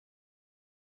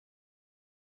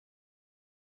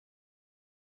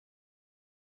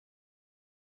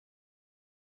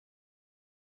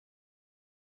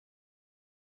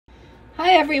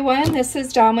Hi everyone, this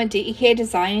is Dawn with DEK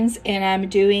Designs, and I'm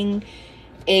doing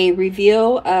a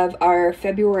reveal of our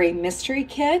February mystery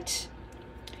kit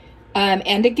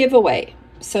and a giveaway.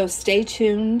 So stay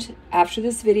tuned after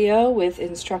this video with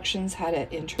instructions how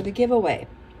to enter the giveaway.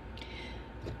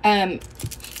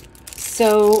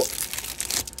 So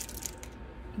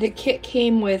the kit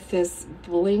came with this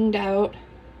blinged out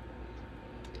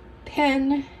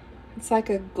pen. It's like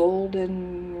a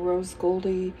golden, rose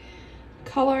goldy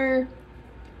color.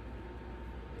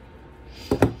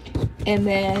 And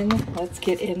then let's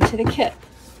get into the kit.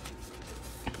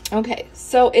 Okay,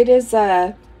 so it is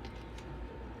a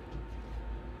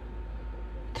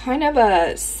kind of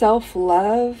a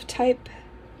self-love type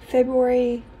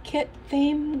February kit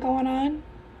theme going on.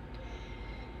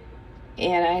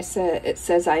 And it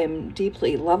says I am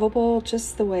deeply lovable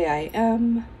just the way I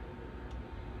am.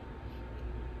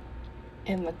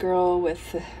 And the girl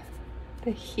with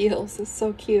the heels is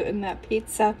so cute, and that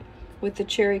pizza with the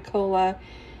cherry cola.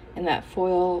 And that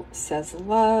foil says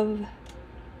love.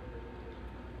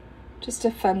 Just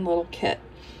a fun little kit.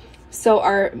 So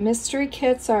our mystery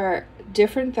kits are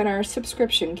different than our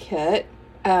subscription kit.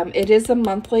 It is a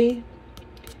monthly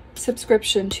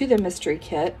subscription to the mystery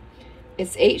kit.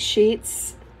 It's 8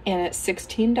 sheets and it's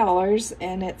 $16,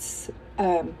 and it's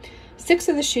 6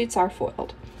 of the sheets are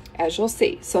foiled, as you'll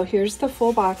see. So here's the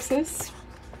full boxes.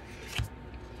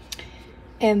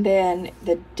 And then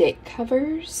the date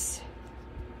covers.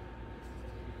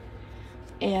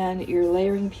 And your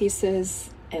layering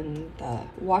pieces and the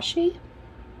washi.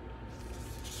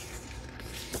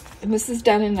 And this is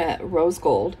done in a rose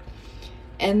gold.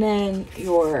 And then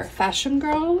your fashion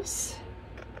girls.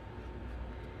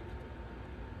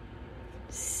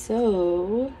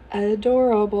 So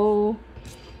adorable.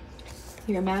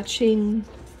 Your matching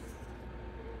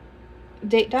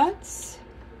date dots.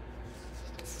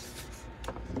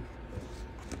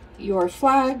 Your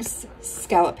flags,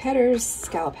 scallop headers,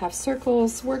 scallop half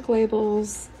circles, work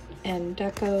labels, and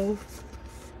deco.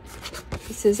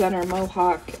 This is on our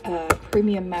Mohawk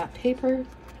premium matte paper.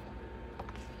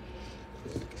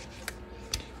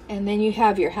 And then you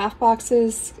have your half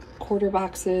boxes, quarter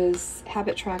boxes,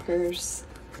 habit trackers,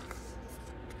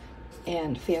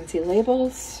 and fancy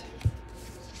labels.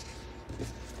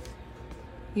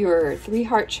 Your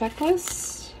 3-heart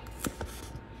checklist.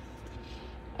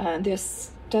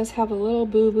 This does have a little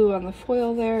boo-boo on the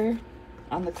foil there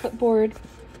on the clipboard.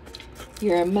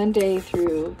 Your Monday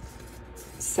through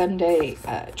Sunday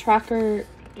tracker,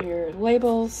 your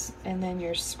labels, and then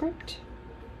your script.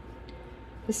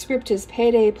 The script is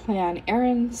payday, plan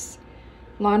errands,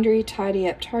 laundry, tidy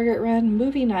up, Target run,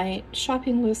 movie night,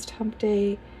 shopping list, hump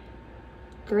day,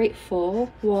 grateful,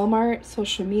 Walmart,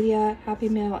 social media, happy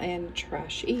mail, and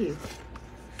trash eve.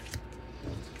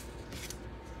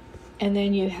 And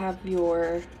then you have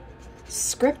your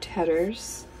script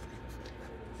headers,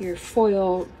 your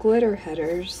foil glitter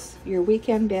headers, your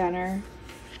weekend banner,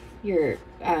 your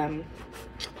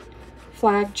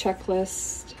flag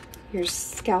checklist, your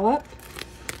scallop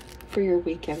for your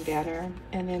weekend banner,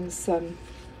 and then some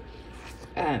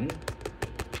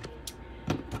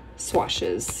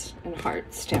swashes and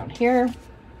hearts down here.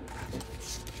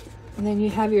 And then you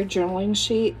have your journaling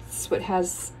sheets. It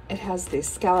has the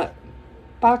scallop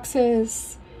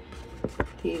boxes,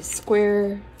 these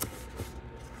square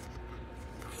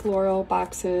floral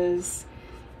boxes,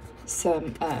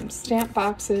 some stamp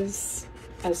boxes,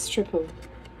 a strip of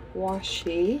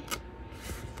washi,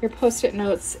 your post-it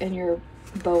notes, and your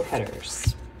bow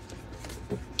headers.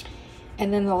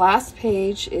 And then the last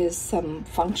page is some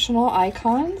functional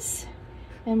icons,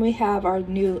 and we have our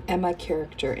new Emma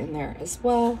character in there as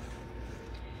well.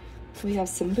 We have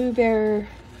some Boo Bear.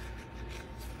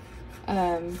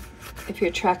 If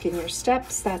you're tracking your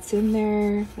steps, that's in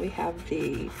there. We have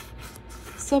the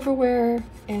silverware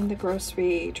and the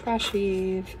grocery trash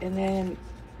eve, and then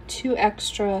 2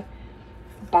 extra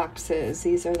boxes.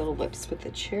 These are the lips with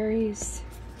the cherries.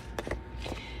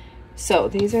 So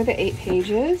these are the 8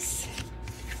 pages.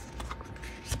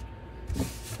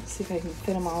 Let's see if I can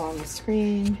fit them all on the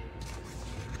screen.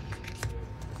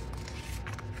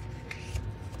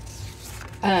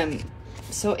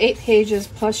 So 8 pages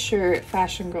plus your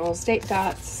fashion girls date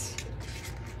dots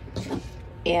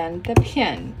and the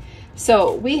pin.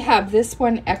 So we have this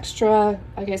one extra.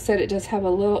 Like I said, it does have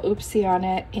a little oopsie on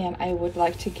it, and I would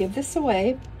like to give this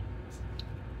away.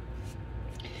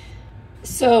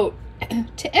 So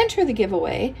to enter the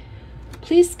giveaway,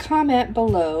 please comment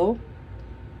below.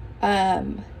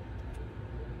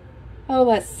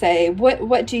 Let's say,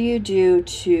 what do you do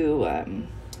to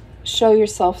show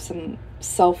yourself some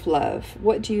self-love?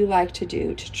 What do you like to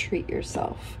do to treat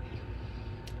yourself?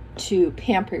 to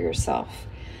pamper yourself.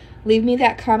 Leave me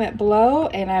that comment below,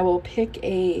 and I will pick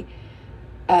a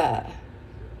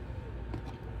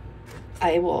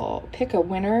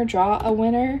winner, draw a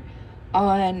winner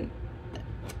on,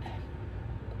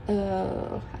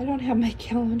 I don't have my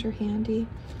calendar handy.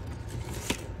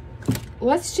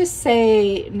 Let's just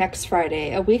say next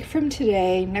Friday, a week from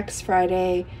today, next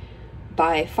Friday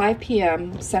by 5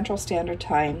 p.m. Central Standard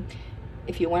Time.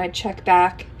 If you want to check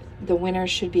back, the winners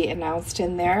should be announced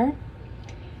in there.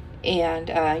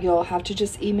 And you'll have to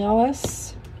just email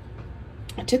us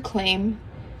to claim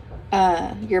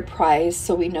your prize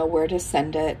so we know where to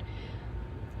send it.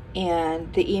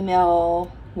 And the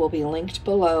email will be linked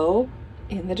below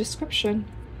in the description.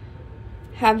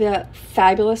 Have a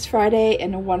fabulous Friday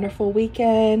and a wonderful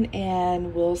weekend,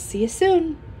 and we'll see you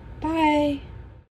soon. Bye.